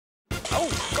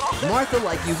Martha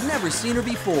like you've never seen her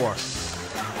before.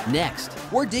 Next,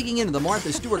 we're digging into the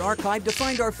Martha Stewart archive to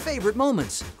find our favorite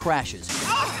moments, crashes,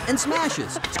 and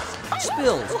smashes,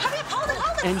 spills,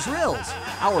 and drills.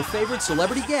 Our favorite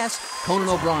celebrity guest, Conan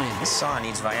O'Brien. This saw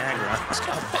needs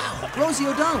Viagra. Rosie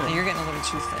O'Donnell. You're getting a little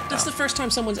too thin. That's the first time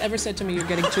someone's ever said to me, you're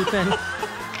getting too thin.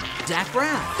 Dak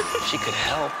Braff. She could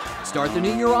help. Start the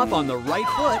new year off on the right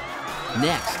foot.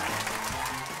 Next.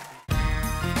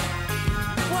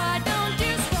 Why don't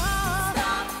you stop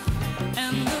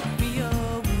and look me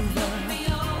over?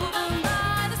 I'm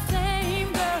not the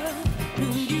same girl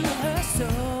whom you hurt so.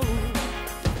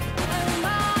 Am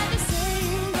I the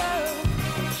same girl?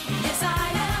 Yes, I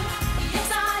am.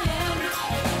 Yes, I am.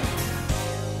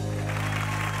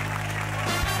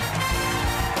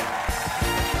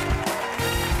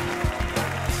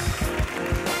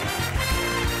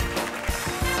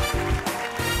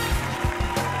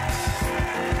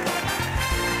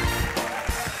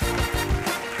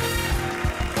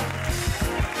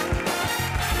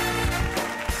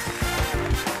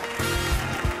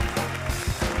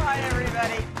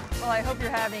 Well, I hope you're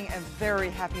having a very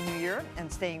happy new year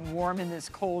and staying warm in this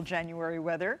cold January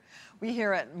weather. We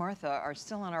here at Martha are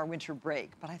still on our winter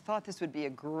break, but I thought this would be a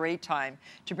great time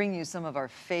to bring you some of our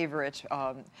favorite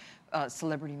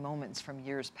celebrity moments from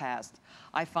years past.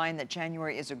 I find that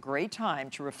January is a great time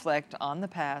to reflect on the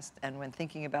past, and when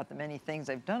thinking about the many things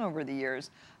I've done over the years,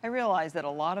 I realize that a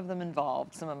lot of them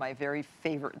involved some of my very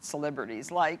favorite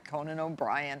celebrities like Conan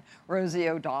O'Brien, Rosie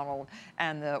O'Donnell,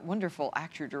 and the wonderful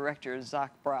actor-director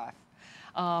Dak Braff.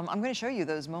 I'm going to show you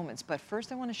those moments, but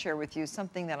first I want to share with you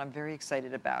something that I'm very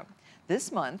excited about. This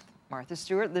month, Martha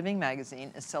Stewart Living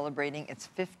magazine is celebrating its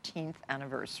 15th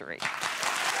anniversary.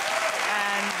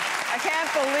 And I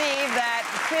can't believe that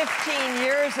 15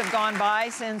 years have gone by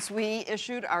since we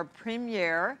issued our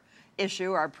premiere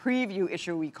issue, our preview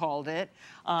issue we called it,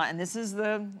 and this is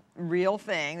the real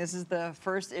thing. This is the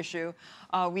first issue.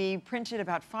 We printed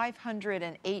about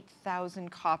 508,000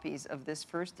 copies of this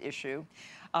first issue.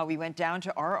 We went down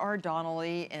to R.R.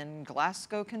 Donnelly in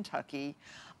Glasgow, Kentucky.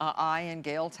 I and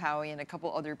Gail Towie and a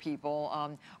couple other people.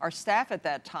 Our staff at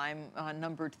that time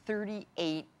numbered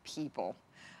 38 people.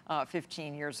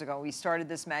 15 years ago. We started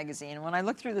this magazine. And when I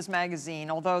looked through this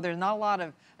magazine, although there's not a lot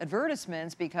of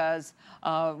advertisements because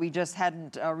we just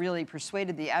hadn't really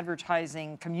persuaded the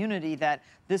advertising community that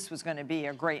this was going to be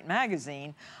a great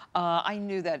magazine, I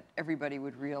knew that everybody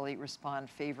would really respond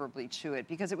favorably to it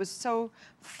because it was so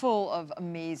full of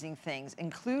amazing things,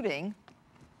 including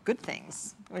good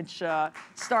things, which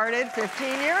started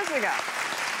 15 years ago.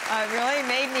 It really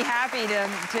made me happy to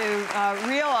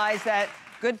realize that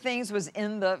Good Things was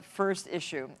in the first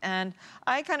issue. And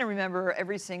I kind of remember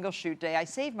every single shoot day. I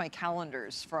saved my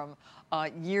calendars from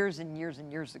years and years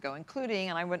and years ago, including,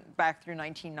 and I went back through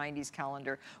 1990s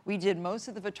calendar. We did most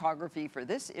of the photography for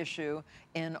this issue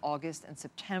in August and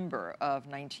September of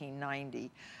 1990.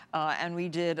 And we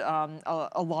did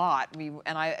a lot.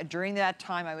 During that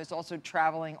time, I was also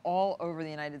traveling all over the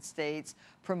United States,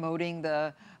 promoting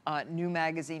the new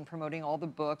magazine, promoting all the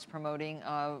books, promoting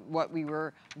what we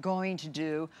were going to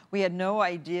do. We had no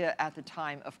idea at the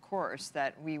time, of course,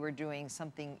 that we were doing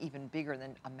something even bigger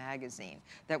than a magazine,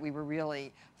 that we were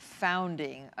really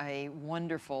founding a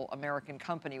wonderful American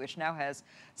company, which now has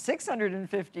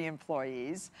 650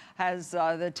 employees, has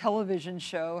the television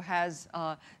show, has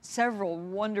several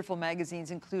wonderful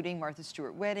magazines, including Martha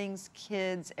Stewart Weddings,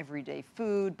 Kids, Everyday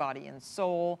Food, Body and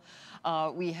Soul.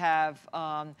 We have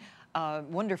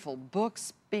wonderful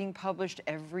books being published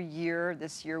every year.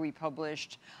 This year we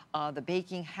published the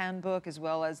Baking Handbook, as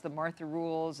well as the Martha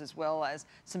Rules, as well as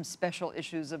some special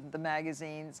issues of the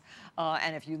magazines.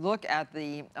 And if you look at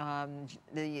the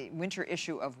winter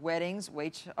issue of Weddings,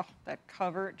 that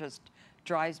cover just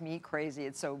drives me crazy.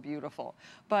 It's so beautiful.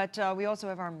 But we also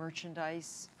have our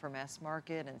merchandise for mass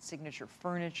market and signature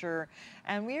furniture.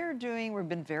 And we've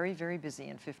been very, very busy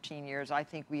in 15 years. I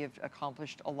think we have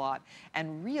accomplished a lot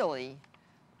and really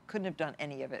couldn't have done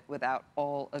any of it without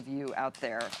all of you out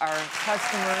there. Our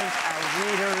customers, our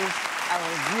readers,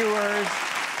 our viewers.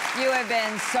 You have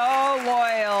been so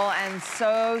loyal and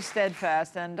so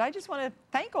steadfast, and I just want to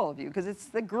thank all of you because it's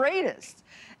the greatest.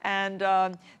 And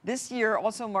this year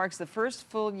also marks the first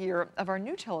full year of our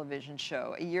new television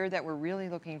show, a year that we're really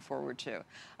looking forward to.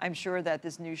 I'm sure that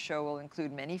this new show will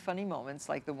include many funny moments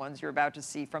like the ones you're about to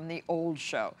see from the old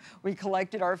show. We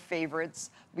collected our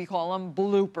favorites. We call them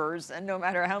bloopers, and no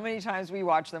matter how many times we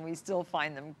watch them, we still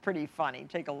find them pretty funny.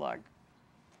 Take a look.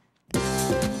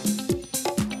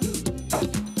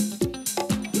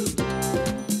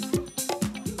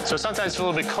 So sometimes it's a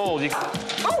little bit cold. Hurry up,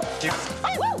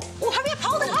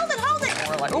 hold it.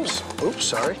 like, oops. Oops,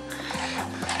 sorry.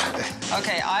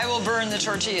 Okay, I will burn the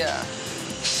tortilla.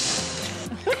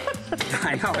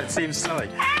 I know, it seems silly.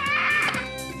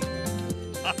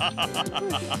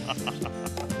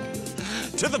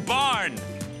 To the barn!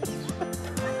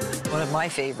 One of my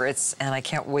favorites, and I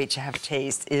can't wait to have a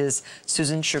taste, is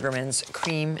Susan Sugarman's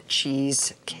cream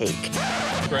cheese cake.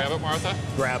 Grab it, Martha.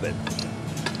 Grab it.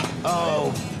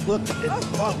 Oh, look.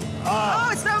 Oh,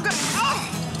 it's no good.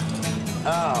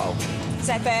 Oh. Is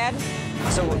that bad?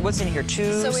 So what's in here?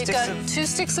 So we've got 2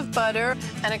 sticks of butter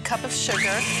and a cup of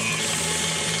sugar.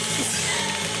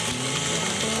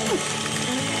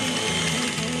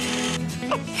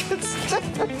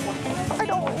 I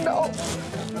don't know.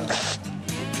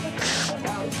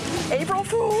 April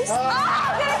Fools?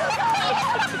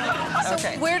 So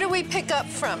Okay. where do we pick up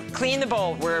from? Clean the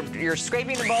bowl where you're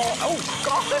scraping the bowl. Oh,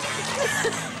 God.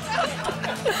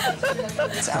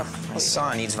 My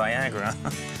son needs Viagra.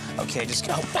 Okay, just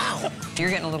go. Pow! You're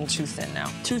getting a little too thin now.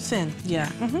 Too thin,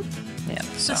 yeah. Yeah.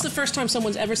 So. That's the first time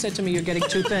someone's ever said to me, you're getting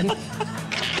too thin.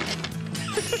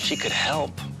 She could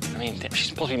help. I mean, she's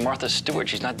supposed to be Martha Stewart.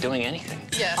 She's not doing anything.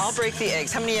 Yes. I'll break the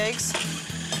eggs. How many eggs?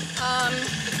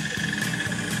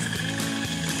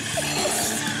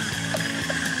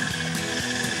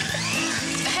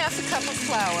 Half a cup of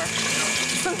flour.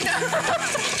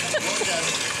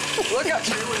 Look up.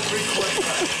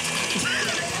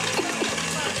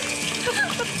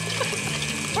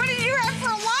 What did you have for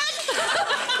lunch?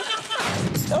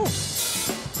 Oh.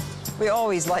 We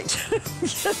always like to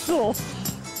get little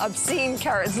obscene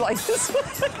carrots like this one.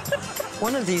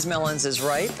 One of these melons is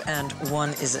ripe and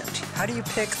one isn't. How do you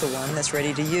pick the one that's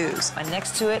ready to use? And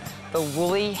next to it, the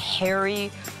woolly,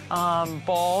 hairy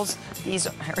balls. These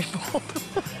are hairy balls.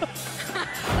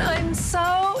 I'm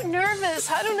so nervous.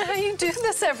 I don't know how you do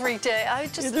this every day. I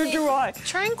just Neither need do I.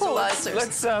 tranquilizers.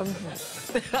 Let's,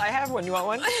 I have one. You want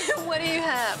one? What do you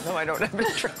have? No, I don't have any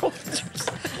tranquilizers.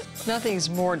 Nothing's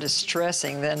more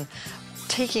distressing than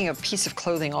taking a piece of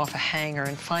clothing off a hanger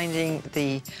and finding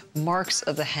the marks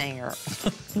of the hanger.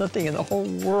 Nothing in the whole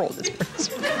world is worse.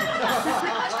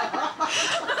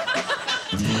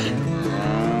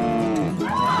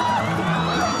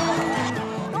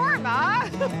 Norma!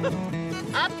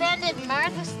 Upended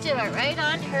Martha Stewart right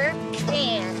on her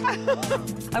can.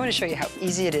 I want to show you how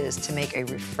easy it is to make a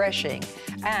refreshing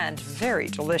and very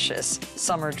delicious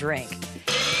summer drink.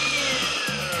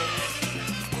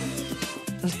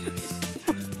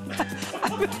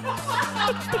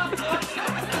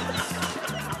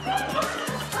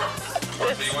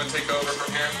 Martha, you want to take over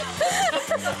from here?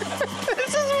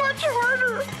 This is much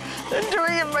harder than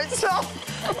doing it myself.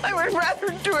 I would rather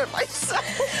do it myself.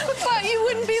 But you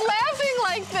wouldn't be laughing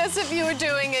like this if you were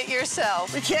doing it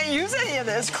yourself. We can't use any of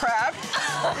this crap.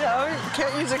 You know, you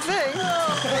can't use a thing.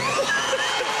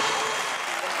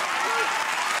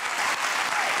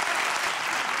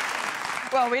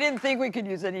 Well, we didn't think we could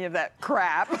use any of that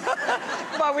crap,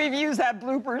 but we've used that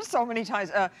bloopers so many times.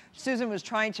 Susan was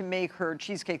trying to make her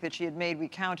cheesecake that she had made. We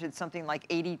counted something like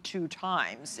 82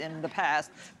 times in the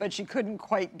past, but she couldn't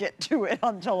quite get to it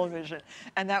on television.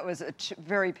 And that was a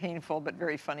very painful but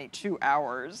very funny 2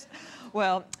 hours.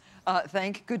 Well,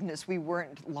 thank goodness we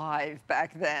weren't live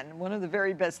back then. One of the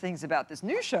very best things about this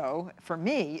new show, for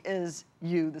me, is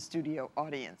you, the studio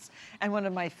audience. And one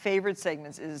of my favorite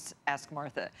segments is Ask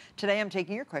Martha. Today I'm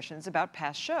taking your questions about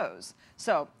past shows.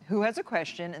 So, who has a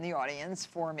question in the audience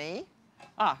for me?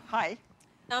 Hi.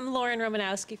 I'm Lauren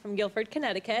Romanowski from Guilford,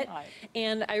 Connecticut. Hi.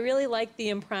 And I really like the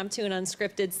impromptu and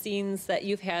unscripted scenes that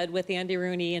you've had with Andy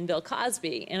Rooney and Bill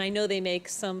Cosby. And I know they make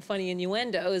some funny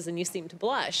innuendos and you seem to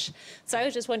blush. So I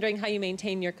was just wondering how you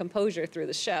maintain your composure through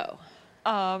the show.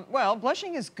 Well,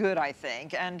 blushing is good, I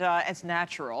think, and it's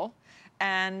natural.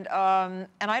 And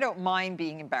I don't mind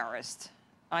being embarrassed.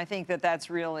 I think that that's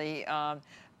really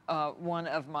one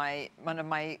of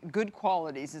my good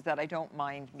qualities is that I don't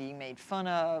mind being made fun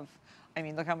of. I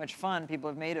mean, look how much fun people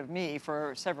have made of me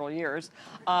for several years.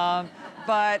 And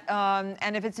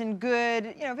if it's in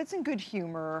good, if it's in good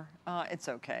humor, it's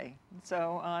okay.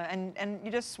 So, and you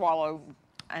just swallow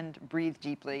and breathe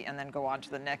deeply and then go on to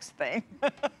the next thing.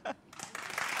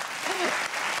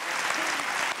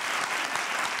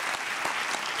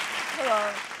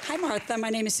 Hello. Hi, Martha. My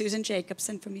name is Susan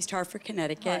Jacobson from East Hartford,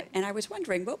 Connecticut. Hi. And I was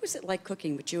wondering, what was it like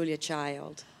cooking with Julia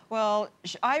Child? Well,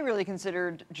 I really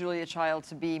considered Julia Child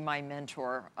to be my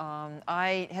mentor.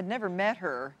 I had never met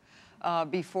her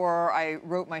before I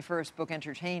wrote my first book,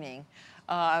 Entertaining,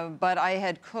 but I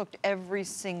had cooked every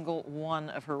single one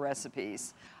of her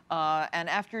recipes. And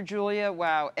after Julia,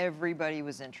 wow, everybody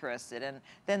was interested. And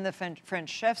then the French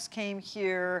chefs came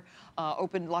here,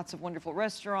 opened lots of wonderful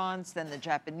restaurants. Then the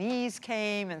Japanese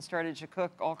came and started to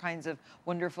cook all kinds of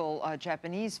wonderful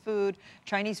Japanese food.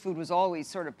 Chinese food was always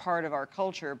sort of part of our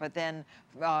culture, but then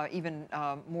even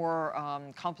more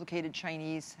complicated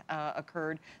Chinese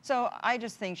occurred. So I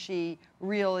just think she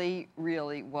really,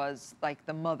 really was like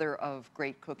the mother of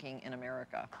great cooking in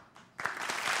America.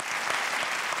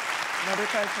 Another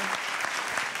question?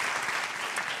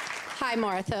 Hi,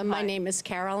 Martha. My name is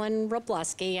Carolyn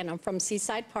Robleski, and I'm from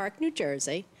Seaside Park, New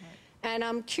Jersey. And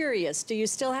I'm curious, do you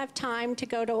still have time to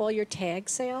go to all your tag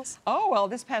sales? Oh, well,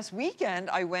 this past weekend,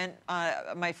 I went,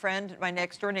 my friend, my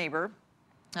next-door neighbor,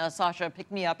 Sasha,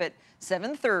 picked me up at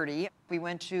 7:30. We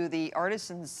went to the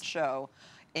Artisans Show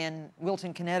in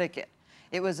Wilton, Connecticut.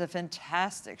 It was a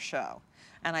fantastic show.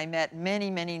 And I met many,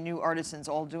 many new artisans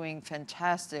all doing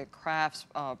fantastic crafts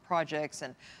projects,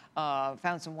 and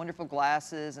found some wonderful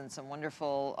glasses and some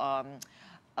wonderful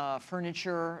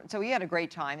furniture. So we had a great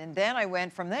time. And then I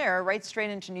went from there right straight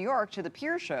into New York to the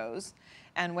pier shows,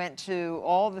 and went to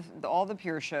all the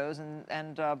pier shows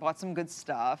and bought some good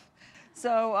stuff.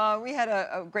 So we had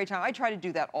a great time. I try to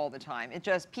do that all the time. It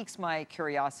just piques my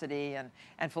curiosity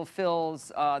and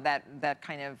fulfills that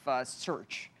kind of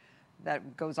search that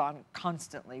goes on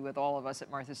constantly with all of us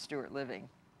at Martha Stewart Living.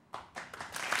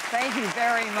 Thank you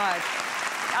very much.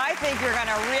 I think you're going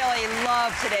to really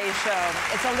love today's show.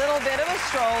 It's a little bit of a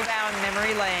stroll down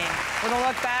memory lane. We're going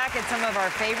to look back at some of our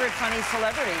favorite funny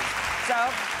celebrities. So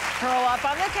curl up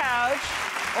on the couch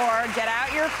or get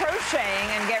out your crocheting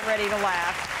and get ready to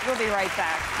laugh. We'll be right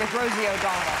back with Rosie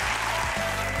O'Donnell.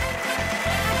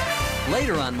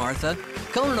 Later on Martha,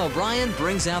 Conan O'Brien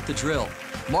brings out the drill.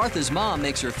 Martha's mom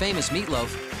makes her famous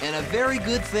meatloaf, and a very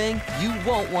good thing you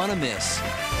won't want to miss.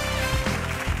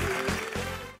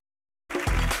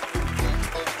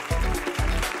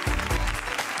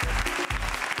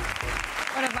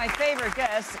 One of my favorite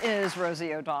guests is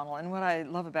Rosie O'Donnell, and what I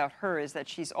love about her is that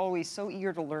she's always so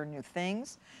eager to learn new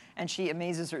things, and she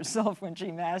amazes herself when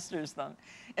she masters them.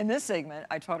 In this segment,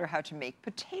 I taught her how to make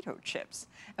potato chips,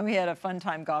 and we had a fun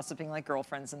time gossiping like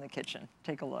girlfriends in the kitchen.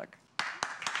 Take a look.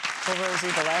 Well, Rosie,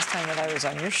 the last time that I was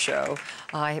on your show,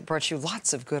 I brought you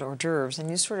lots of good hors d'oeuvres, and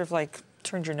you sort of like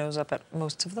turned your nose up at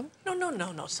most of them.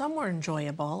 No. Some were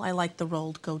enjoyable. I like the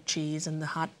rolled goat cheese and the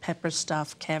hot pepper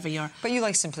stuff, caviar. But you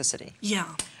like simplicity. Yeah.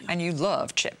 And you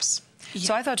love chips. Yeah.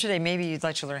 So I thought today maybe you'd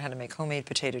like to learn how to make homemade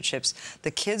potato chips.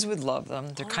 The kids would love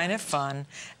them. They're kind of fun.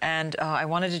 And I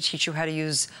wanted to teach you how to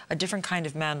use a different kind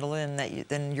of mandolin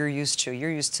than you're used to.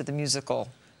 You're used to the musical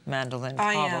mandolin,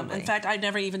 probably. I am. In fact, I'd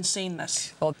never even seen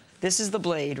this. Well, this is the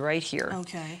blade right here.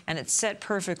 Okay. And it's set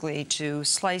perfectly to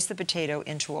slice the potato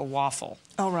into a waffle.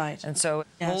 All right. And so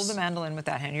hold the mandolin with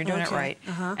that hand. You're doing it right.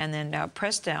 And then now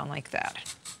press down like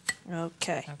that.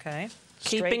 Okay. Okay.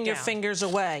 Keeping your fingers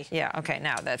away. Yeah, okay.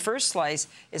 Now, that first slice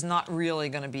is not really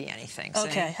going to be anything. So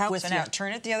okay, so now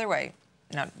turn it the other way.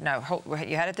 Now hold,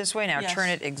 you had it this way. Now turn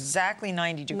it exactly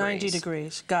 90 degrees. 90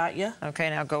 degrees. Got you. Okay,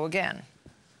 now go again.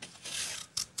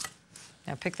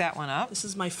 Now pick that one up. This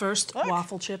is my first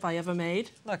waffle chip I ever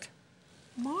made. Look.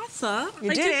 Martha,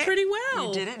 I did pretty well.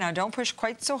 You did it. Now don't push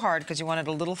quite so hard because you want it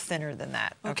a little thinner than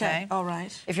that. Okay. All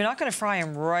right. If you're not going to fry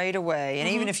them right away, and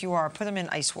even if you are, put them in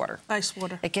ice water. Ice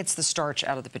water. It gets the starch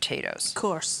out of the potatoes. Of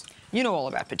course. You know all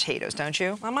about potatoes, don't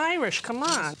you? I'm Irish. Come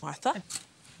on, Martha.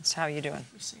 That's how you doing.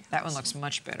 That one looks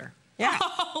much better. Yeah.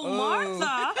 Oh,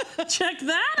 Martha, check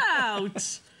that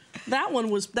out. That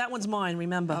one's mine.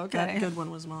 Remember? Okay. That good one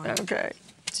was mine. Okay.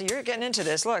 So you're getting into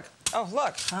this. Look. Oh,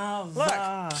 look. Hava, look.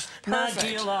 Perfect.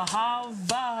 Nagila,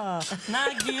 Hava,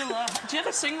 Nagila. Do you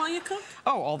ever sing while you cook?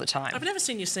 Oh, all the time. I've never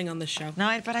seen you sing on this show.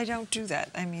 No, but I don't do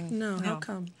that. I mean, no. How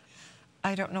come?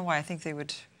 I don't know why. I think they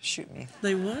would shoot me.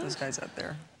 They would? Those guys out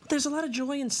there. There's a lot of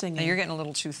joy in singing. Now, you're getting a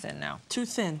little too thin now. Too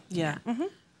thin. Yeah. Mm-hmm.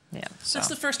 Yeah. So. That's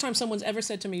the first time someone's ever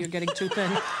said to me, "You're getting too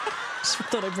thin." Just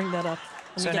thought I'd bring that up.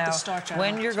 So now,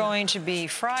 when you're going to be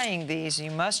frying these,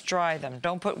 you must dry them.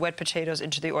 Don't put wet potatoes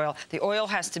into the oil. The oil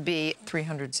has to be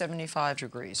 375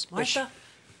 degrees. Martha.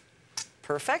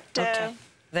 Perfect. Okay.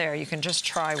 There, you can just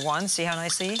try one. See how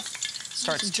nicely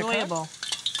starts to cook? Enjoyable.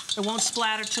 It won't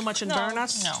splatter too much and burn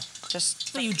us? No.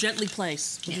 Just so you gently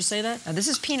place. Would you say that? Now, this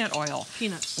is peanut oil.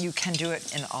 Peanuts. You can do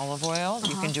it in olive oil.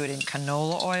 You can do it in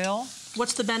canola oil.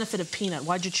 What's the benefit of peanut?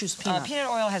 Why'd you choose peanut? Peanut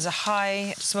oil has a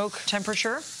high smoke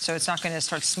temperature, so it's not going to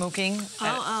start smoking. Do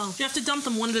you have to dump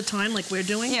them one at a time like we're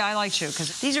doing? Yeah, I like to,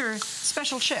 because these are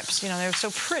special chips. You know, they're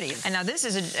so pretty. And now this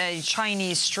is a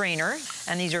Chinese strainer,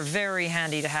 and these are very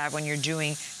handy to have when you're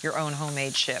doing your own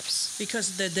homemade chips.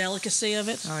 Because of the delicacy of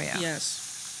it? Oh, yeah.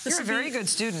 Yes. You're a very good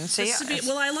student. See,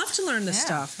 well, I love to learn this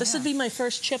stuff. This would be my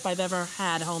first chip I've ever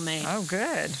had homemade. Oh,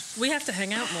 good. We have to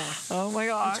hang out more. Oh, my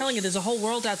gosh. I'm telling you, there's a whole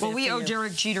world out there. Well, we owe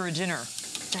Derek Jeter a dinner.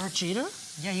 Derek Jeter?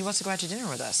 Yeah, he wants to go out to dinner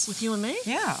with us. With you and me?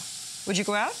 Yeah. Would you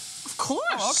go out? Of course.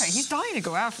 Oh, okay. He's dying to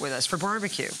go out with us for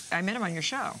barbecue. I met him on your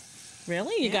show.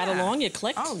 Really? You got along? You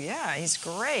clicked? Oh, yeah. He's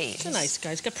great. He's a nice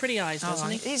guy. He's got pretty eyes, doesn't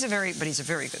he? He's a very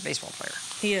good baseball player.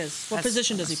 He is. What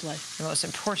position does he play? The most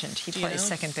important. He plays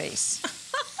second base.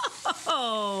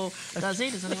 Oh, does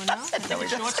he? Does anyone know? No, he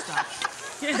shortstop.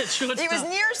 Yeah, shortstop. He was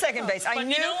near second base. But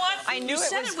you know what? You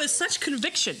said it with such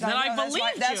conviction that I believed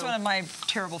you. That's one of my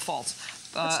terrible faults.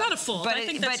 It's not a fault. I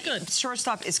think that's good.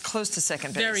 Shortstop is close to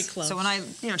second base. Very close. So when I,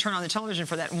 turn on the television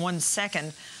for that 1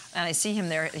 second, and I see him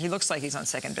there, he looks like he's on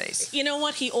second base. You know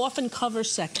what? He often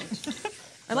covers second.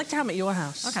 I'd like to have him at your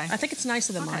house. Okay. I think it's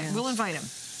nicer than my house. We'll invite him.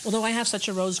 Although I have such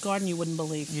a rose garden, you wouldn't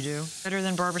believe. You do? Better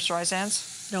than Barbra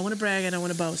Streisand's? I don't want to brag. I don't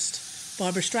want to boast.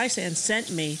 Barbra Streisand sent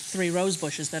me 3 rose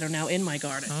bushes that are now in my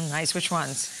garden. Oh, nice. Which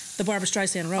ones? The Barbra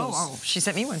Streisand rose. Oh, she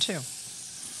sent me one, too.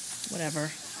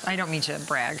 Whatever. I don't mean to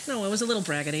brag. No, it was a little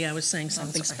braggedy. I was saying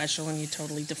something special, and you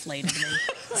totally deflated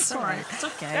me. Sorry. It's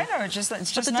okay. I know, it's just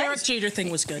But the nice. Derek Jeter thing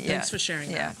was good. Yeah. Thanks for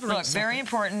sharing that. Look, very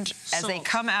important as they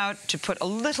come out to put a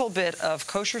little bit of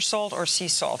kosher salt or sea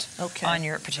salt on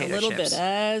your potato chips. A little bit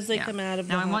as they come out of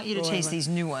the Now, I want you to hot taste broiler. these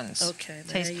new ones. Okay,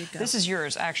 there you go. This is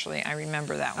yours, actually. I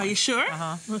remember that one. Are you sure?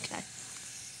 Uh-huh. Okay.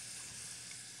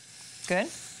 Good?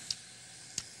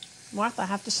 Martha, I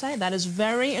have to say, that is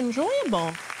very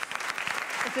enjoyable.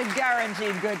 It's a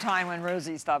guaranteed good time when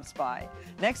Rosie stops by.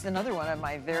 Next, another one of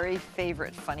my very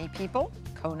favorite funny people,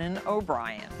 Conan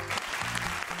O'Brien.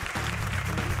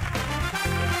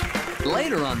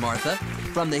 Later on Martha,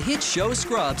 from the hit show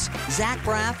Scrubs, Zach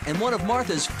Braff and one of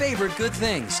Martha's favorite good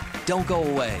things. Don't go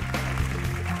away.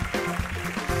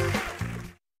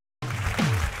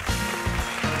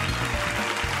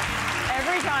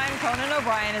 Every time Conan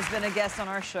O'Brien has been a guest on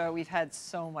our show, we've had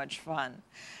so much fun.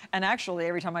 And actually,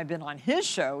 every time I've been on his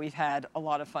show, we've had a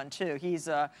lot of fun, too. He's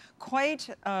quite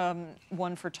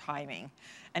one for timing.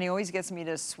 And he always gets me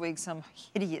to swig some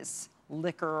hideous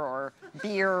liquor or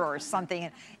beer or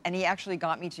something. And he actually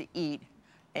got me to eat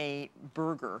a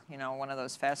burger, one of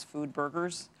those fast food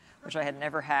burgers, which I had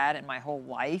never had in my whole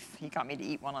life. He got me to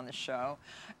eat one on the show.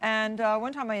 And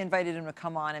one time I invited him to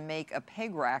come on and make a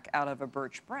peg rack out of a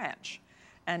birch branch.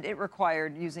 And it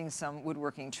required using some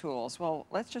woodworking tools. Well,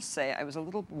 let's just say I was a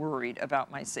little worried about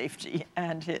my safety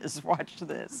and his. Watch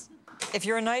this. If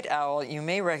you're a night owl, you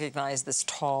may recognize this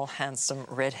tall, handsome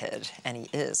redhead, and he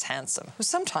is handsome, who's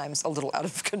sometimes a little out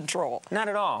of control. Not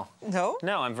at all. No?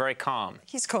 No, I'm very calm.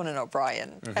 He's Conan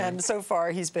O'Brien, and so far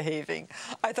he's behaving.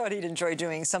 I thought he'd enjoy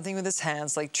doing something with his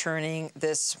hands, like turning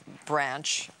this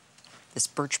branch, this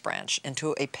birch branch,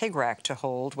 into a peg rack to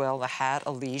hold, well, a hat,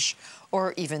 a leash,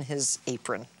 or even his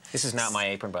apron. This is not my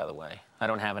apron, by the way. I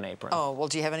don't have an apron. Oh, well,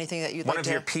 do you have anything that you'd like to... One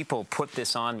of your people put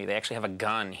this on me. They actually have a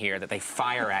gun here that they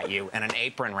fire at you, and an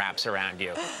apron wraps around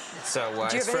you. So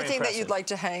do you have anything that you'd like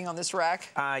to hang on this rack?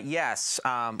 Yes.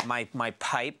 My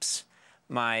pipes,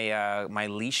 my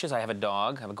leashes. I have a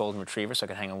dog. I have a golden retriever, so I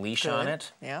can hang a leash on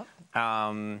it. Yeah.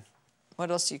 What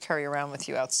else do you carry around with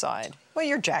you outside? Well,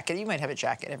 your jacket. You might have a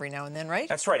jacket every now and then, right?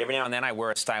 That's right. Every now and then I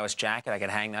wear a stylish jacket. I can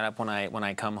hang that up when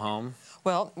I come home.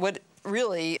 Well, what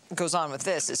really goes on with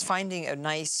this is finding a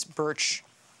nice birch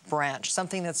branch,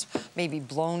 something that's maybe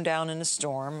blown down in a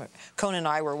storm. Conan and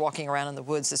I were walking around in the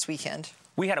woods this weekend.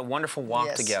 We had a wonderful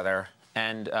walk together,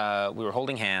 and we were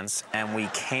holding hands, and we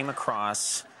came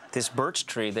across this birch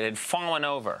tree that had fallen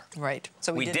over. Right.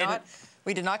 So we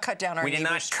did not cut down our neighbor's tree. We did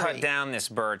not cut down this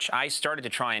birch. I started to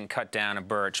try and cut down a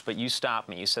birch, but you stopped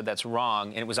me. You said that's wrong,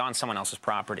 and it was on someone else's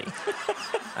property.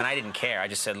 And I didn't care. I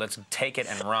just said, let's take it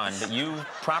and run. But you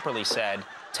properly said,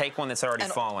 take one that's already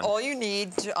fallen. All you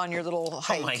need on your little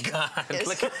hike. Oh my God!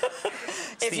 Look at,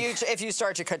 if you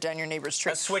start to cut down your neighbor's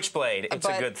tree. A switchblade. It's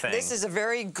a good thing. This is a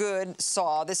very good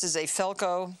saw. This is a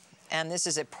Felco, and this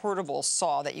is a portable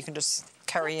saw that you can just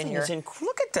carry in your...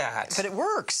 Look at that. But it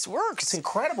works. It's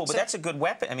incredible, but that's a good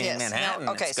weapon. I mean, in Manhattan,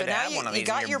 now, okay, it's so good to now have one of you these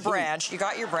got in your boot. branch. You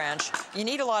got your branch. You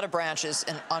need a lot of branches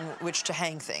on which to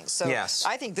hang things. So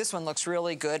I think this one looks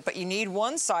really good, but you need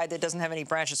one side that doesn't have any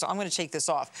branches, so I'm going to take this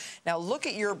off. Now look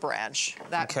at your branch,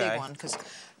 that big one.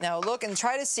 Now look and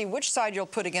try to see which side you'll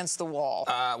put against the wall.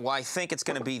 Well, I think it's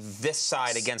going to be this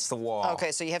side against the wall.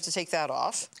 Okay, so you have to take that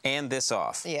off. And this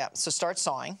off. Yeah, so start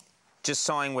sawing. Just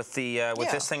sawing with the with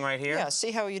this thing right here? Yeah,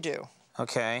 see how you do.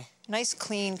 Okay. Nice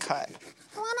clean cut.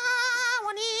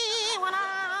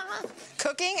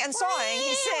 Cooking and sawing,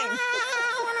 he's singing.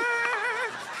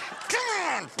 Come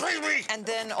on! on, baby! And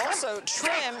then also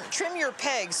trim your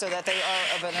pegs so that they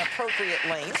are of an appropriate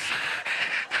length.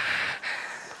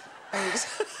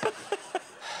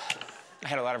 I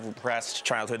had a lot of repressed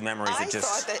childhood memories I that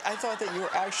just... thought that you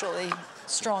were actually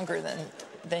stronger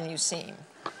than you seem.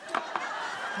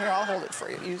 Here, I'll hold it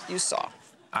for you. You saw.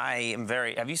 I am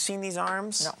very... Have you seen these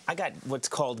arms? No. I got what's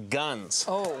called guns.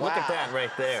 Oh, wow. Look at that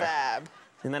right there. Fab.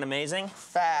 Isn't that amazing?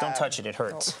 Fab. Don't touch it, it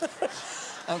hurts.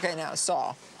 Oh. Okay, now,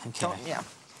 saw. Okay. Yeah,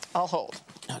 I'll hold.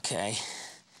 Okay.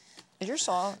 Is your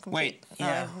saw complete? Wait,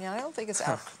 yeah. I don't think it's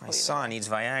out. My saw needs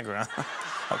Viagra.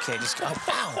 Okay, just go. Oh,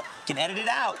 ow! You can edit it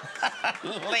out.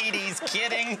 Ladies,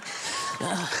 kidding.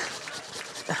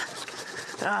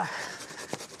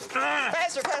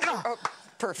 Faster. Oh,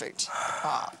 perfect.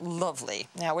 Ah, lovely.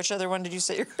 Now, which other one did you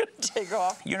say you were going to take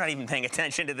off? You're not even paying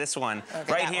attention to this one.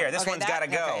 Okay, right here. One. This okay, one's got to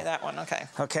go. Okay, that one. Okay.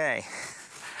 Okay.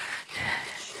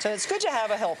 So it's good to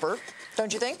have a helper,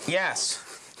 don't you think? Yes.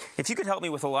 If you could help me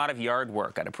with a lot of yard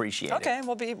work, I'd appreciate it. Okay,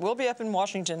 we'll be up in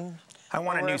Washington. I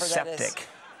want a new wherever that is. septic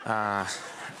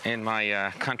in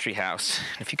my country house.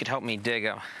 If you could help me dig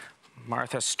a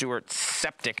Martha Stewart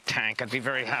septic tank, I'd be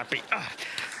very happy.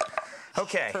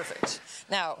 Okay. Perfect.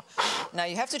 Now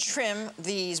you have to trim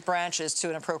these branches to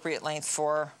an appropriate length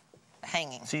for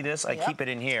hanging. See this? I Yep. keep it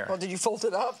in here. Well, did you fold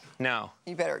it up? No.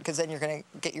 You better, because then you're going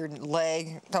to get your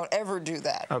leg. Don't ever do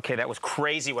that. Okay, that was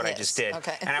crazy what I Yes, just did.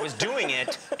 okay. And I was doing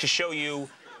it to show you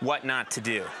what not to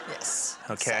do. Yes.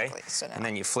 Okay. Exactly. So now, and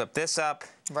then you flip this up.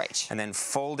 Right. And then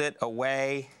fold it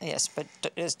away. Yes, but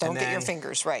just don't get your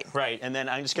fingers right. Right. And then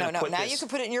I'm just going to put now this. you can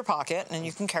put it in your pocket and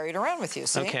you can carry it around with you.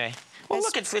 See? Okay. Well,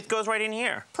 look, it goes right in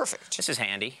here. Perfect. This is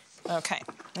handy. Okay.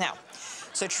 Now,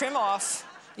 so trim off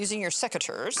using your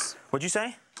secateurs. What'd you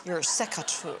say? Your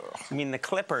secateur. You mean the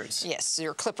clippers? Yes,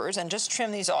 your clippers, and just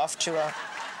trim these off to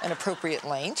an appropriate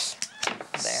length.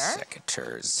 There.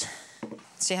 Secateurs.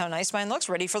 See how nice mine looks?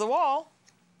 Ready for the wall.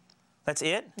 That's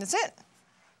it? That's it.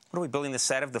 What are we building the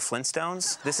set of the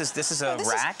Flintstones? This is a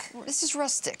rack? This is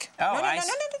rustic. Oh, no.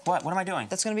 What? What am I doing?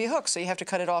 That's going to be a hook, so you have to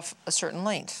cut it off a certain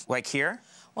length. Like here?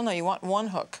 Well, no, you want one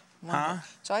hook. One Huh? hook.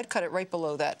 So I'd cut it right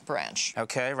below that branch.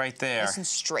 Okay, right there. Nice and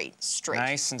straight.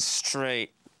 Nice and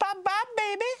straight. Bob,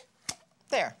 baby.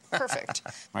 There, perfect.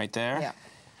 Right there?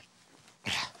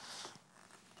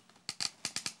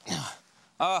 Yeah.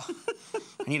 Oh,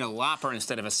 I need a lopper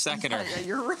instead of a secateur. Yeah,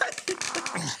 you're right.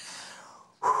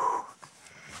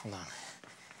 Hold on.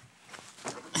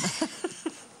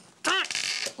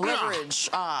 Leverage.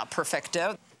 Ah,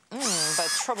 perfecto. But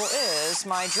trouble is,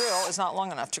 my drill is not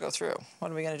long enough to go through.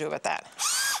 What are we going to do about that?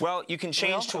 Well, you can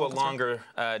change to a longer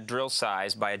drill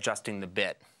size by adjusting the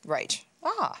bit. Right.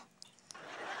 Ah.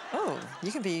 Oh,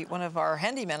 you can be one of our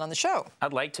handymen on the show.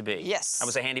 I'd like to be. Yes. I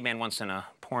was a handyman once in a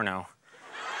porno.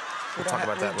 We'll talk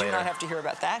about that We do later. not have to hear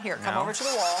about that. Here, come No? over to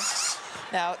the wall.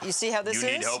 Now, you see how this is?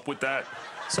 You need help with that?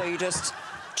 So you just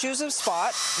choose a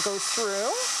spot, go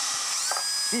through.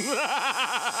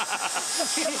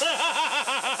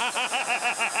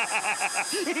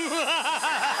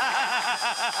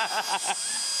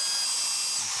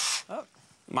 Oh.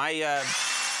 My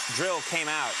drill came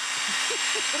out.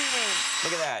 What do you mean?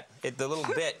 Look at that. The little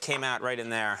bit came out right in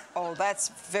there. Oh, that's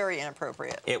very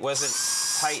inappropriate. It wasn't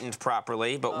tightened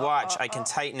properly, but watch, I can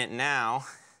tighten it now.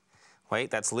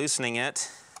 Wait, that's loosening it.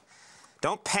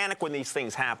 Don't panic when these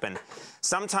things happen.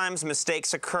 Sometimes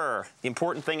mistakes occur. The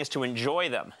important thing is to enjoy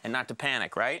them and not to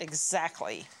panic, right?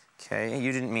 Exactly. Okay,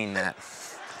 you didn't mean that.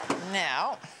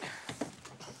 Now,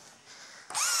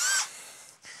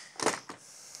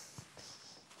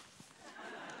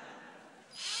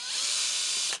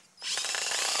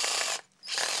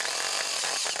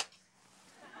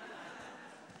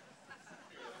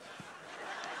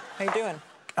 how you doing?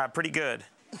 Pretty good.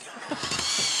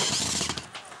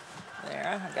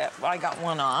 There, I got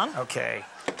one on. Okay.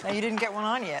 Now, you didn't get one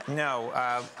on yet. No,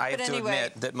 I have to anyway.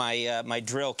 admit that my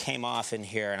drill came off in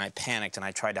here, and I panicked, and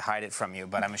I tried to hide it from you,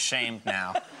 but I'm ashamed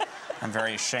now. I'm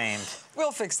very ashamed.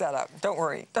 We'll fix that up. Don't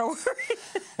worry. Don't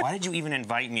worry. Why did you even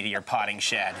invite me to your potting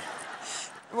shed?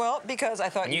 Well, because I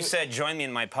thought When you said join me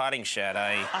in my potting shed,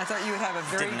 I thought you would have a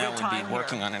very didn't know good we'd time be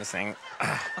working here. on anything.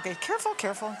 Okay, careful.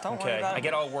 Don't worry Okay, about it. I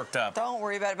get all worked up. Don't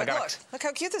worry about it. But got look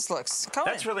how cute this looks.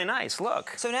 Conan. That's really nice.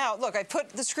 Look. So now, look, I put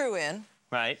the screw in,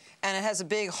 Right. and it has a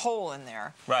big hole in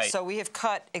there. Right. So we have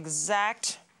cut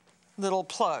exact little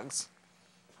plugs.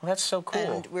 Well, that's so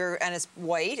cool. And it's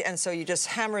white, and so you just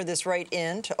hammer this right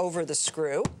in to over the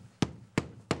screw,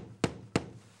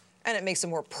 and it makes a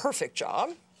more perfect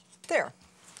job. There.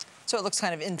 So it looks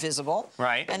kind of invisible.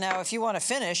 Right. And now, if you want to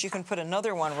finish, you can put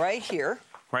another one right here.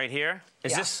 Right here?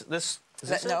 Is Yeah. this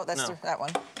No, it? that's that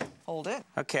one. Hold it.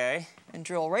 Okay. and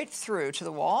drill right through to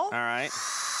the wall. All right.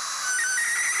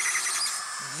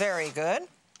 Very good.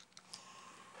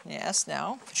 Yes,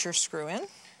 now put your screw in.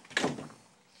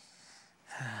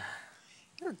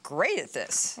 You're great at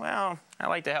this. Well, I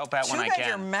like to help out when I Too bad can.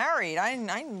 you're married. I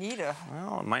need a...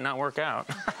 Well, it might not work out.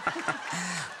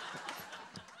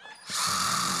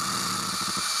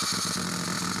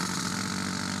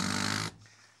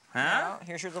 Huh? Now,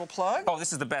 here's your little plug. Oh,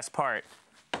 this is the best part.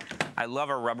 I love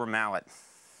a rubber mallet.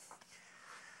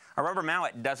 A rubber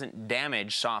mallet doesn't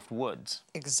damage soft woods.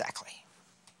 Exactly.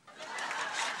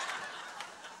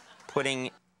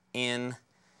 Putting in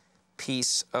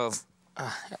piece of...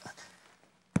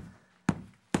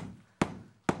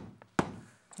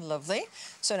 Lovely.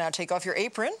 So now take off your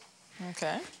apron.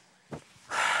 Okay.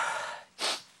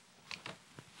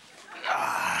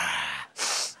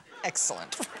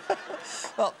 Excellent.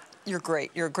 Well, you're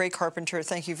great. You're a great carpenter.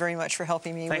 Thank you very much for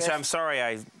helping me Thanks. with... I'm sorry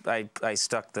I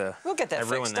stuck the... We'll get that I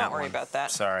ruined fixed. that Don't worry one. about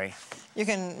that. Sorry. You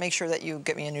can make sure that you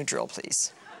get me a new drill,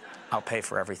 please. I'll pay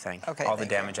for everything. Okay, all the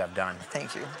thank you. damage I've done.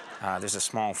 Thank you. There's a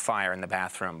small fire in the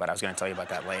bathroom, but I was going to tell you about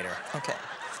that later. Okay.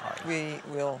 Sorry.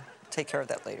 We will take care of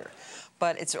that later.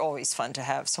 But it's always fun to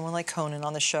have someone like Conan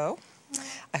on the show.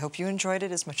 I hope you enjoyed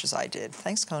it as much as I did.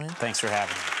 Thanks, Conan. Thanks for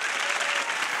having me.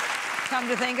 Come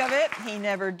to think of it, he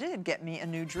never did get me a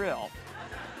new drill.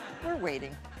 We're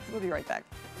waiting. We'll be right back.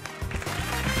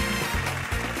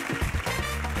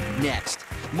 Next,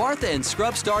 Martha and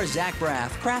Scrub star Zach Braff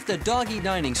craft a doggy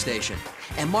dining station,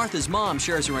 and Martha's mom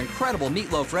shares her incredible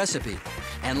meatloaf recipe.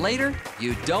 And later,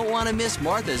 you don't want to miss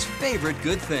Martha's favorite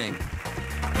good thing.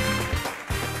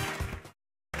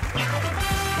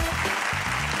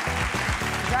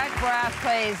 Zach Braff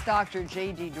plays Dr.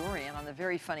 J.D. Dorian on the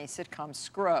very funny sitcom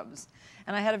Scrubs.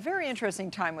 And I had a very interesting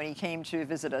time when he came to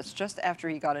visit us just after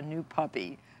he got a new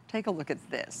puppy. Take a look at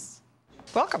this.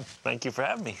 Welcome. Thank you for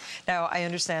having me. Now, I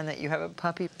understand that you have a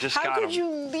puppy. Just How got could him. you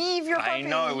leave your puppy? I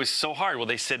know, it was so hard. Well,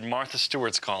 they said Martha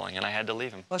Stewart's calling, and I had to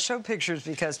leave him. Well, show pictures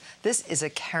because this is a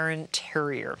Karen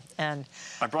Terrier. And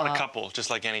I brought a couple, just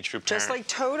like any true parent. just like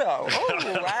Toto.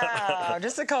 Oh, wow.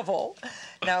 Just a couple.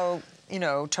 Now, you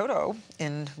know, Toto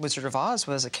in Wizard of Oz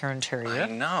was a Karen Terrier. I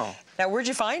know. Now, where'd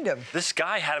you find him? This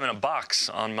guy had him in a box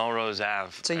on Melrose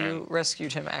Ave. So you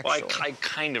rescued him, actually. Well, I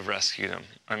kind of rescued him.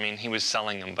 I mean, he was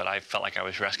selling them, but I felt like I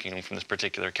was rescuing him from this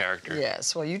particular character.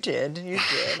 Yes, well, you did. You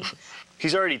did.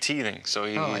 He's already teething, so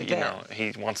he, Oh, I you bet. know,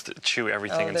 he wants to chew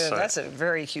everything Oh, there, inside. that's a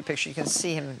very cute picture. You can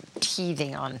see him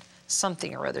teething on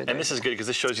something or other there. And this is good because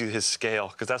this shows you his scale,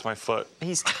 because that's my foot.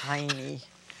 He's tiny.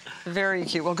 Very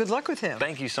cute. Well, good luck with him.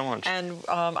 Thank you so much. And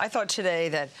I thought today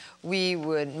that we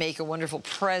would make a wonderful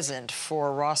present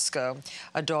for Roscoe,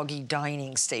 a doggy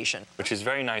dining station. Which is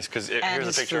very nice, because here's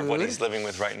his a picture of what food. he's living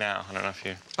with right now. I don't know if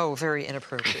you... Oh, very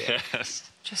inappropriate. Yes.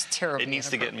 Just terrible. It needs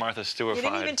to get Martha Stewart. You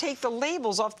didn't even take the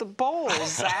labels off the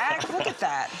bowls, Zach. Look at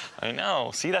that. I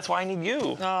know. See, that's why I need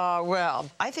you. Well,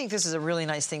 I think this is a really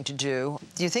nice thing to do.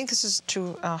 Do you think this is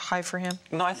too high for him?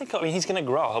 No, I mean, he's going to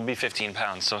grow. He'll be 15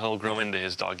 pounds, so he'll grow into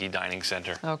his doggy dining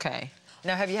center. Okay.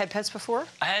 Now, have you had pets before?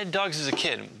 I had dogs as a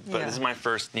kid, but Yeah. this is my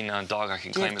first, dog I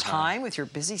can Do you claim have as time with your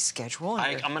busy schedule?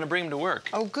 and your- I'm going to bring him to work.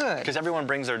 Oh, good. Because everyone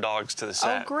brings their dogs to the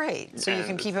set. Oh, great. So you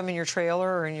can And- keep them in your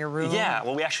trailer or in your room? Yeah,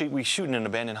 well, we shoot in an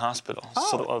abandoned hospital.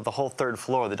 So the whole third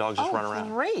floor, the dogs just run around.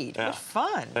 Great. Yeah. What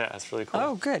fun. Yeah, it's really cool.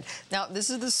 Oh, good. Now,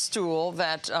 this is the stool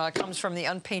that comes from the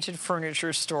Unpainted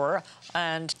Furniture store.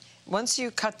 And once you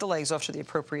cut the legs off to the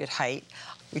appropriate height,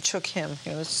 we took him,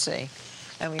 let's see,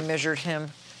 and we measured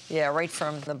him, right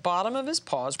from the bottom of his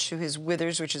paws to his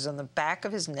withers, which is on the back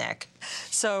of his neck.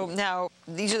 So now,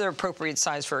 these are the appropriate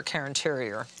size for a Karen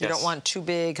Terrier. You Yes. don't want too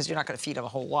big because you're not going to feed him a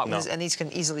whole lot. No. And these can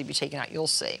easily be taken out, you'll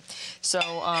see. So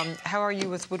how are you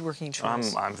with woodworking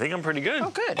tools? I think I'm pretty good. Oh,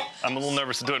 good. I'm a little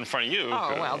nervous to do it in front of you.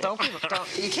 Oh, well, don't.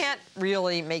 You can't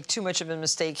really make too much of a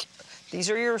mistake. These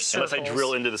are your circles. Unless I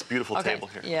drill into this beautiful table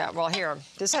here. Yeah, well, here.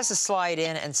 This has to slide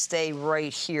in and stay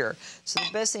right here. So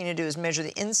the best thing to do is measure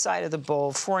the inside of the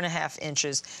bowl, 4.5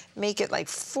 inches. Make it like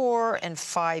 4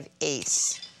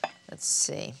 5/8. Let's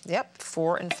see. Yep,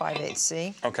 4 5/8,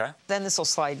 see? Okay. Then this will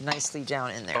slide nicely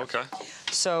down in there. Okay.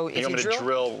 So if You want me to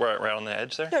drill right on the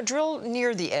edge there? No, drill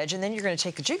near the edge, and then you're going to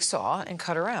take a jigsaw and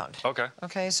cut around. Okay.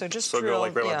 Okay, so just So drill. go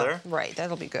like right about there? Right,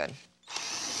 that'll be good.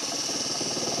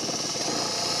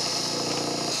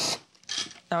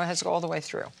 No, it has to go all the way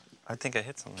through. I think I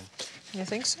hit something. You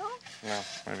think so? No,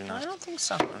 maybe not. I don't think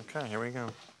so. Okay, here we go.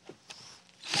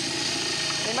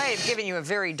 They might have given you a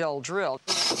very dull drill.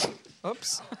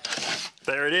 Oops.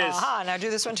 There it is. Aha, now do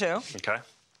this one too. Okay.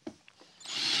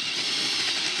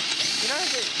 You don't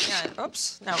have to,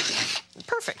 oops, no,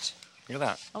 perfect. Look at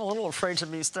that. I'm a little afraid to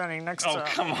be standing next to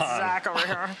come on. Zach over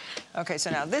here. Okay, so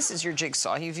now this is your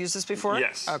jigsaw. You've used this before?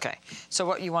 Yes. Okay, so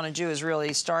what you want to do is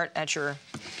really start at your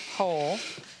hole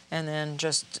and then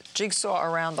just jigsaw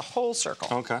around the whole circle.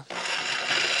 Okay.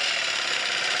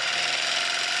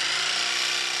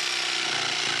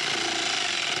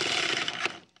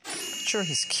 Sure,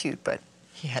 he's cute, but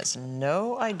he has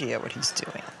no idea what he's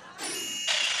doing.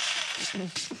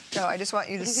 No, I just want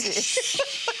you to see.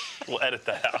 We'll edit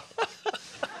that out.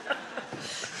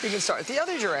 You can start the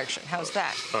other direction. How's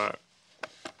that? All right.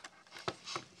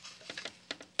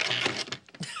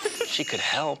 She could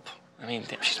help. I mean,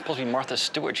 she's supposed to be Martha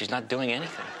Stewart. She's not doing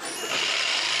anything.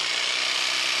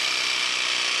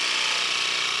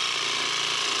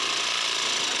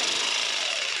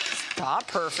 Stop,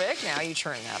 perfect. Now you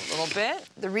turn that a little bit.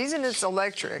 The reason it's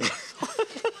electric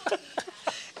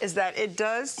is that it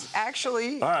does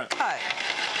actually cut.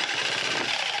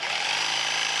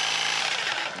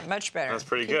 Much better. That's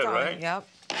pretty Keep good, going. right? Yep.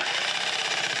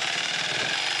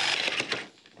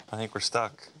 I think we're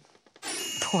stuck.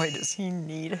 Boy, does he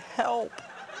need help.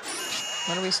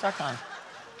 What are we stuck on?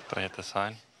 Do I hit the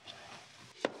side?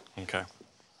 Okay.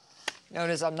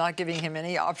 Notice I'm not giving him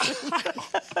any options.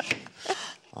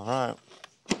 All right.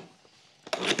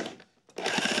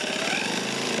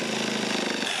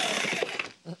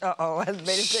 Uh-oh, I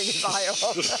made him take his eye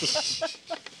off.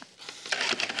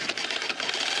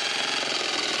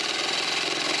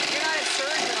 You're not a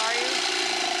surgeon, are you?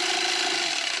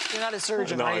 You're not a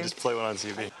surgeon, no, are you? I just play one on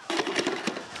TV.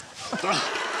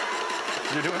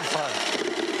 You're doing fine.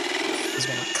 He's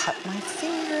gonna cut my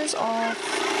fingers off.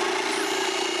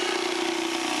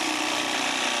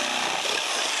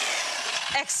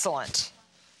 Excellent.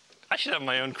 I should have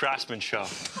my own craftsman show.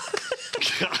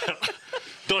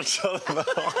 Don't show them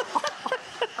at all.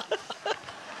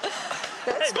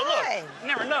 That's hey, but fine. look, you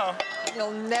never know.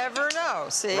 You'll never know,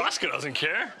 see? Roscoe doesn't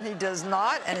care. He does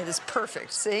not, and it is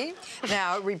perfect, see?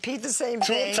 Now, repeat the same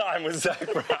thing. Tool time with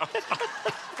Zach Brown.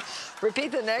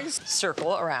 Repeat the next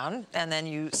circle around, and then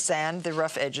you sand the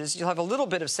rough edges. You'll have a little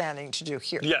bit of sanding to do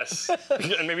here. Yes,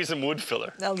 and maybe some wood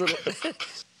filler. A little.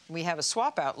 We have a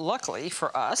swap out, luckily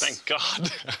for us. Thank God.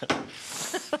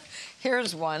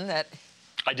 Here's one that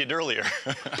I did earlier.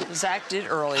 Zach did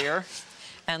earlier.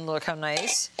 And look how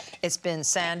nice. It's been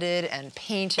sanded and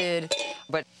painted,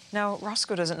 but now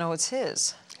Roscoe doesn't know it's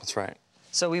his. That's right.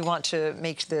 So we want to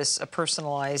make this a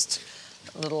personalized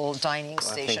little dining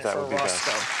station for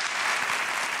Roscoe.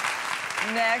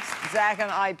 Next, Zach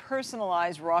and I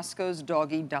personalize Roscoe's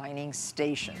doggy dining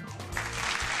station.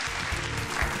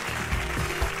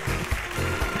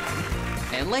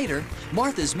 And later,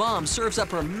 Martha's mom serves up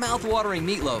her mouth-watering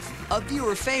meatloaf, a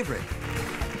viewer favorite.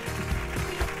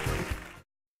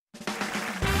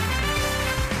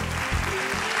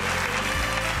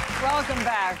 Welcome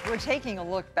back. We're taking a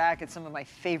look back at some of my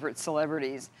favorite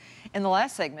celebrities. In the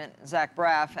last segment, Zach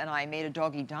Braff and I made a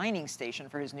doggy dining station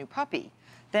for his new puppy.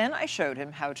 Then I showed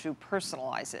him how to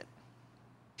personalize it.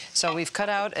 So we've cut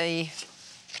out a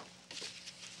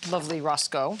lovely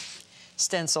Roscoe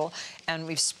stencil, and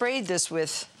we've sprayed this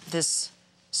with this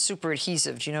super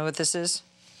adhesive. Do you know what this is?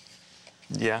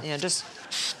 Yeah. Yeah, just,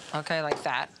 okay, like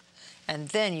that. And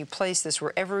then you place this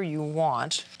wherever you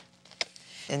want.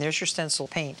 And there's your stencil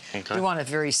paint. Okay. We want a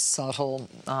very subtle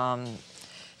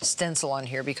stencil on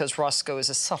here because Roscoe is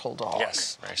a subtle dog.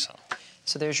 Yes, very subtle.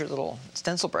 So there's your little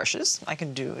stencil brushes. I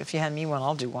can do, if you hand me one,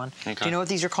 I'll do one. Okay. Do you know what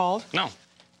these are called? No.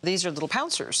 These are little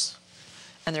pouncers.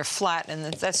 And they're flat, and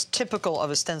that's typical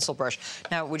of a stencil brush.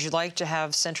 Now, would you like to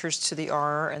have centers to the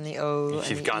R and the O If and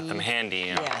you've the got E? them handy,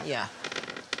 yeah. Yeah, yeah.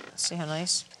 See how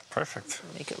nice? Perfect.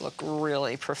 Make it look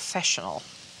really professional.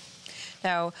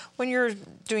 Now, when you're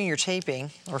doing your taping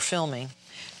or filming,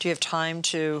 do you have time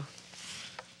to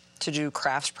do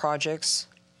crafts projects?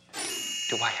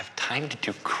 Do I have time to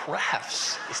do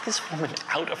crafts? Is this woman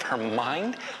out of her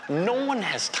mind? No one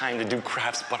has time to do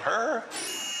crafts but her.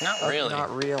 Not really.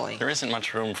 Not really. There isn't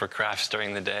much room for crafts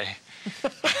during the day.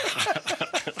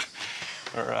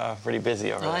 We're pretty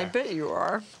busy over there. I bet you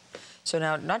are. So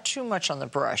now, not too much on the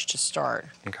brush to start.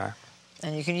 Okay.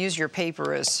 And you can use your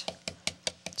paper as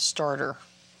starter.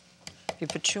 If you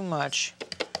put too much,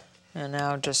 and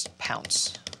now just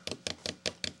pounce.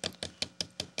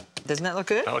 Doesn't that look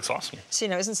good? That looks awesome. See,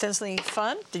 now isn't stenciling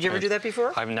fun? Did you ever do that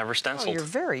before? I've never Oh, stenciled. you're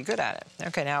very good at it.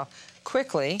 Okay, now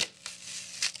quickly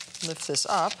lift this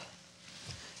up,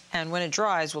 and when it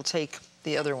dries, we'll take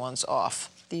the other ones off.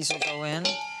 These will go in,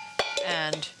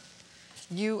 and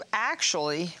you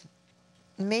actually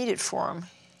made it for him.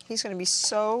 He's going to be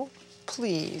so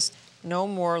pleased. No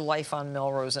more life on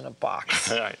Melrose in a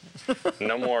box. All right.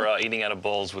 No more eating out of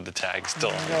bowls with the tag still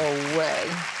on. No way.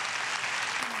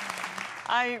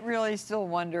 I really still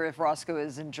wonder if Roscoe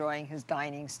is enjoying his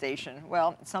dining station.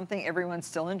 Well, something everyone's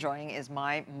still enjoying is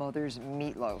my mother's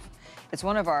meatloaf. It's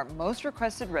one of our most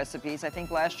requested recipes. I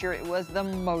think last year it was the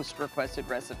most requested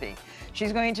recipe.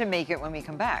 She's going to make it when we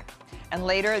come back. And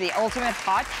later, the ultimate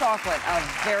hot chocolate, a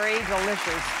very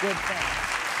delicious good thing.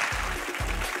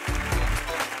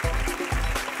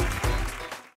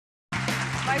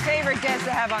 My favorite guest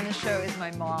to have on the show is my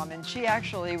mom, and she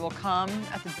actually will come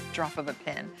at the drop of a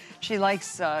pin. She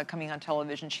likes coming on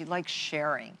television. She likes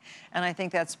sharing, and I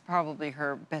think that's probably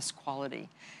her best quality.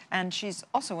 And she's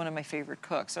also one of my favorite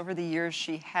cooks. Over the years,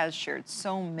 she has shared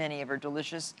so many of her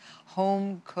delicious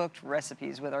home-cooked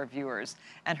recipes with our viewers,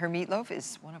 and her meatloaf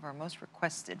is one of our most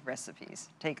requested recipes.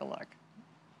 Take a look.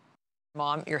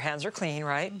 Mom, your hands are clean,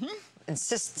 right? Mm-hmm.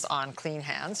 Insists on clean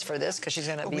hands for this because she's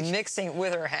going to be mixing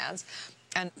with her hands.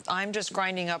 And I'm just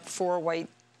grinding up 4 white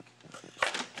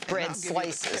bread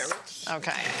slices.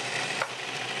 Okay.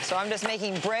 So I'm just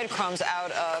making breadcrumbs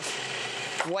out of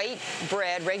white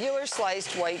bread, regular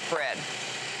sliced white bread.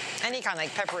 Any kind,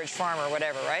 like Pepperidge Farm or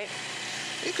whatever, right?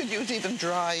 You could use even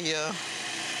dry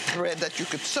bread that you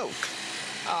could soak.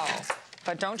 Oh,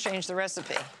 but don't change the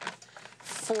recipe.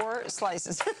 4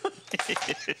 slices.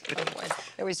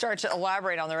 We start to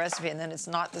elaborate on the recipe, and then it's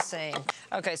not the same.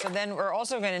 Okay, so then we're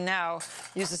also going to now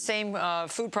use the same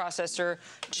food processor,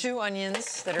 2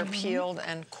 onions that are peeled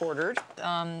and quartered,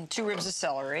 2 ribs of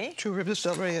celery. 2 ribs of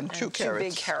celery and 2 carrots. 2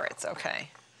 big carrots, okay.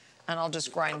 And I'll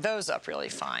just grind those up really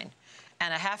fine.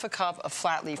 And a 1/2 cup of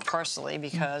flat leaf parsley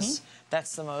because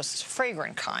that's the most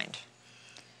fragrant kind.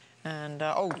 And,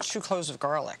 2 cloves of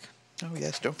garlic. Oh,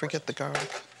 yes, don't forget the garlic.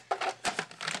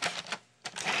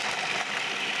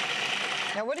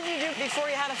 Now, what did you do before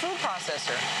you had a food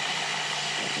processor?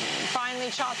 You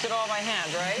finally chopped it all by hand,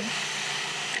 right?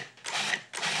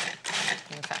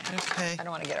 Okay. Okay. I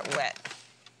don't want to get it wet.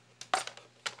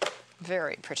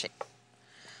 Very pretty.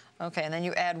 Okay, and then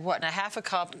you add what? A 1/2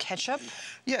 cup ketchup?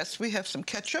 Yes, we have some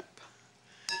ketchup.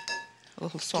 A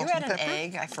little salt you and add pepper. an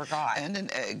egg? I forgot. And an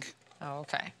egg. Oh,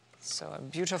 okay. So a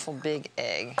beautiful big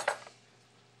egg.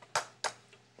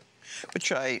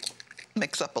 Which I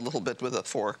mix up a little bit with a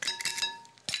fork.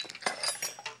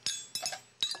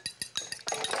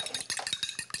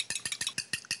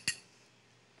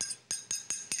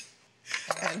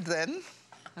 And then?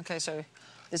 Okay, so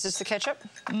is this the ketchup?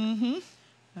 Mm-hmm.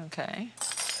 Okay.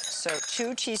 So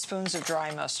 2 teaspoons of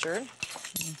dry mustard.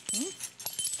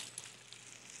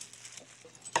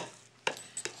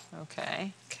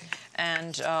 Okay.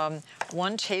 And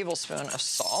 1 tablespoon of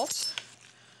salt.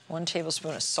 1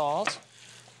 tablespoon of salt.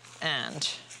 And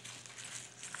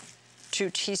 2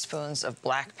 teaspoons of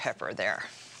black pepper there.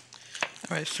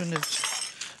 All right, as soon as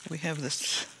we have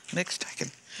this mixed, I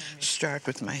can start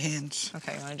with my hands.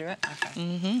 Okay, you want to do it? Okay.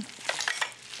 Mm-hmm.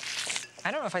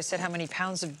 I don't know if I said how many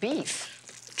pounds of beef.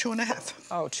 2.5.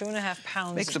 Oh, 2.5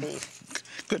 pounds Makes of a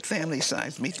beef. Good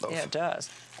family-sized meatloaf. Yeah, it does.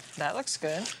 That looks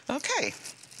good. Okay.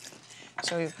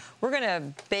 So we're going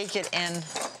to bake it in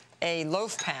a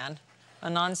loaf pan, a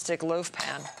nonstick loaf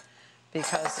pan,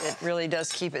 because it really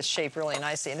does keep its shape really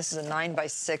nicely. And this is a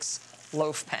 9x6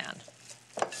 loaf pan.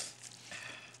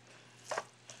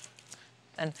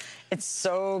 And it's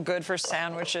so good for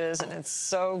sandwiches, and it's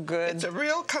so good. It's a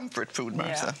real comfort food,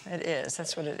 Martha. Yeah, it is.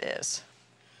 That's what it is.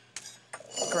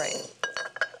 Great.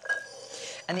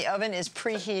 And the oven is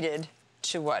preheated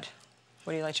to what?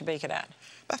 What do you like to bake it at?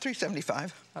 About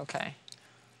 375. Okay.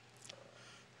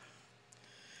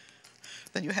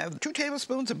 Then you have 2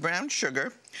 tablespoons of brown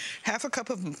sugar, 1/2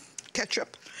 cup of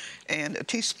ketchup, and a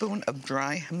teaspoon of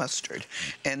dry mustard.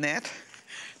 And that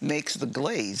makes the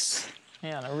glaze.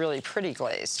 Yeah, and a really pretty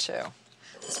glaze, too.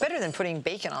 It's better than putting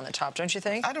bacon on the top, don't you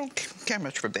think? I don't care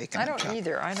much for bacon. I don't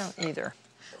either. I don't either.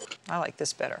 I like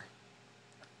this better.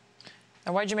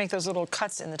 Now, why'd you make those little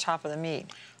cuts in the top of the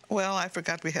meat? Well, I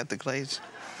forgot we had the glaze.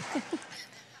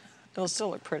 It'll still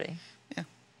look pretty. Yeah.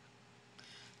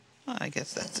 Well, I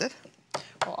guess that's it.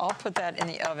 Well, I'll put that in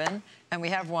the oven, and we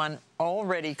have one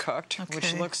already cooked, which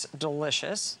Okay. looks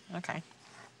delicious. Okay.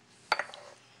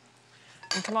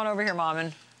 And come on over here, Mom,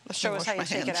 and show us how you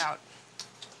take it out.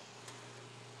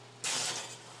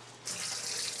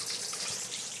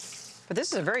 But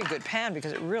this is a very good pan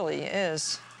because it really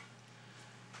is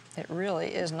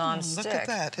non-stick. Look at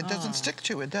that. It doesn't stick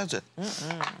to it, does it?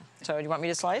 So do you want me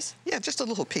to slice? Yeah, just a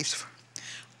little piece.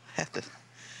 Have to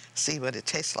see what it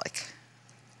tastes like.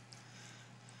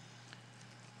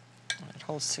 It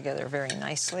holds together very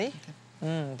nicely.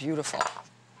 Beautiful.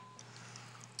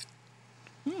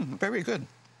 Very good.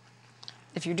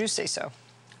 If you do say so.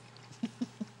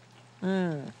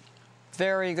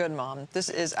 Very good, Mom. This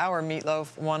is our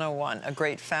Meatloaf 101. A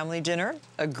great family dinner,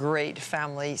 a great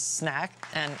family snack,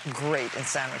 and great in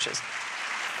sandwiches.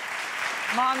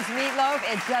 Mom's meatloaf,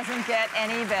 it doesn't get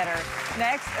any better.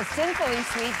 Next, a sinfully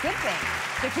sweet good thing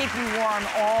to keep you warm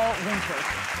all winter.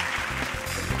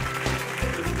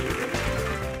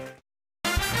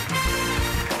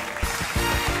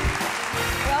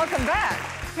 Welcome back.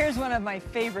 Here's one of my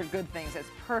favorite good things that's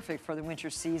perfect for the winter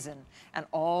season and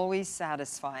always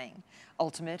satisfying.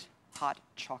 Ultimate hot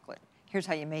chocolate. Here's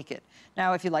how you make it.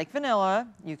 Now, if you like vanilla,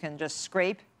 you can just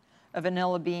scrape a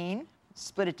vanilla bean,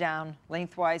 split it down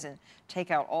lengthwise, and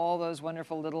take out all those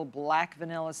wonderful little black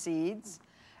vanilla seeds.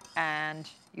 And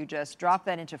you just drop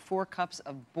that into 4 cups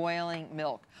of boiling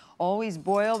milk. Always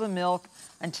boil the milk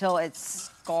until it's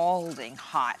scalding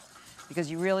hot,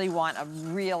 because you really want a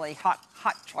really hot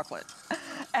chocolate.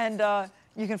 And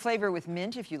you can flavor with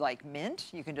mint if you like mint.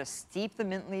 You can just steep the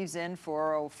mint leaves in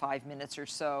for 5 minutes or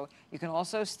so. You can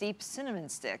also steep cinnamon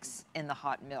sticks in the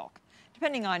hot milk,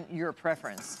 depending on your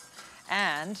preference.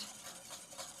 And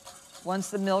once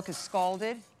the milk is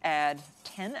scalded, add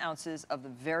 10 ounces of the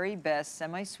very best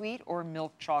semi-sweet or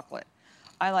milk chocolate.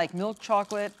 I like milk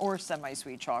chocolate or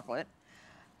semi-sweet chocolate.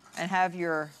 And have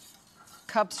your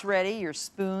cups ready, your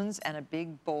spoons, and a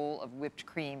big bowl of whipped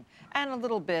cream, and a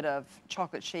little bit of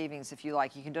chocolate shavings if you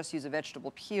like. You can just use a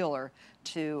vegetable peeler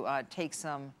to take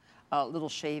some little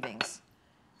shavings.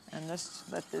 And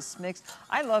just let this mix.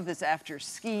 I love this after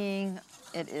skiing.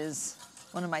 It is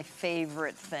one of my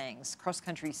favorite things.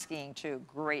 Cross-country skiing, too.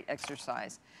 Great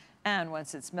exercise. And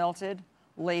once it's melted,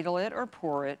 ladle it or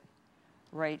pour it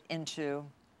right into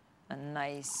a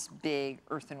nice, big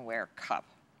earthenware cup.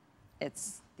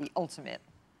 It's the ultimate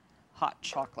hot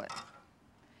chocolate.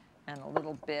 And a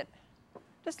little bit,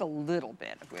 just a little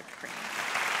bit of whipped cream.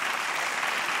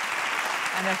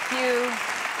 And a few,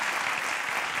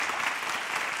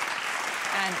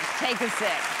 and take a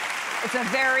sip. It's a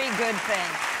very good thing.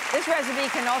 This recipe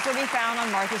can also be found on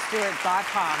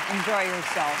marthastewart.com. Enjoy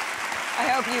yourself. I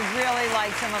hope you really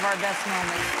liked some of our best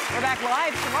moments. We're back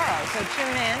live tomorrow, so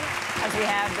tune in as we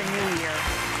have the new year.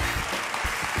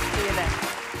 See you then.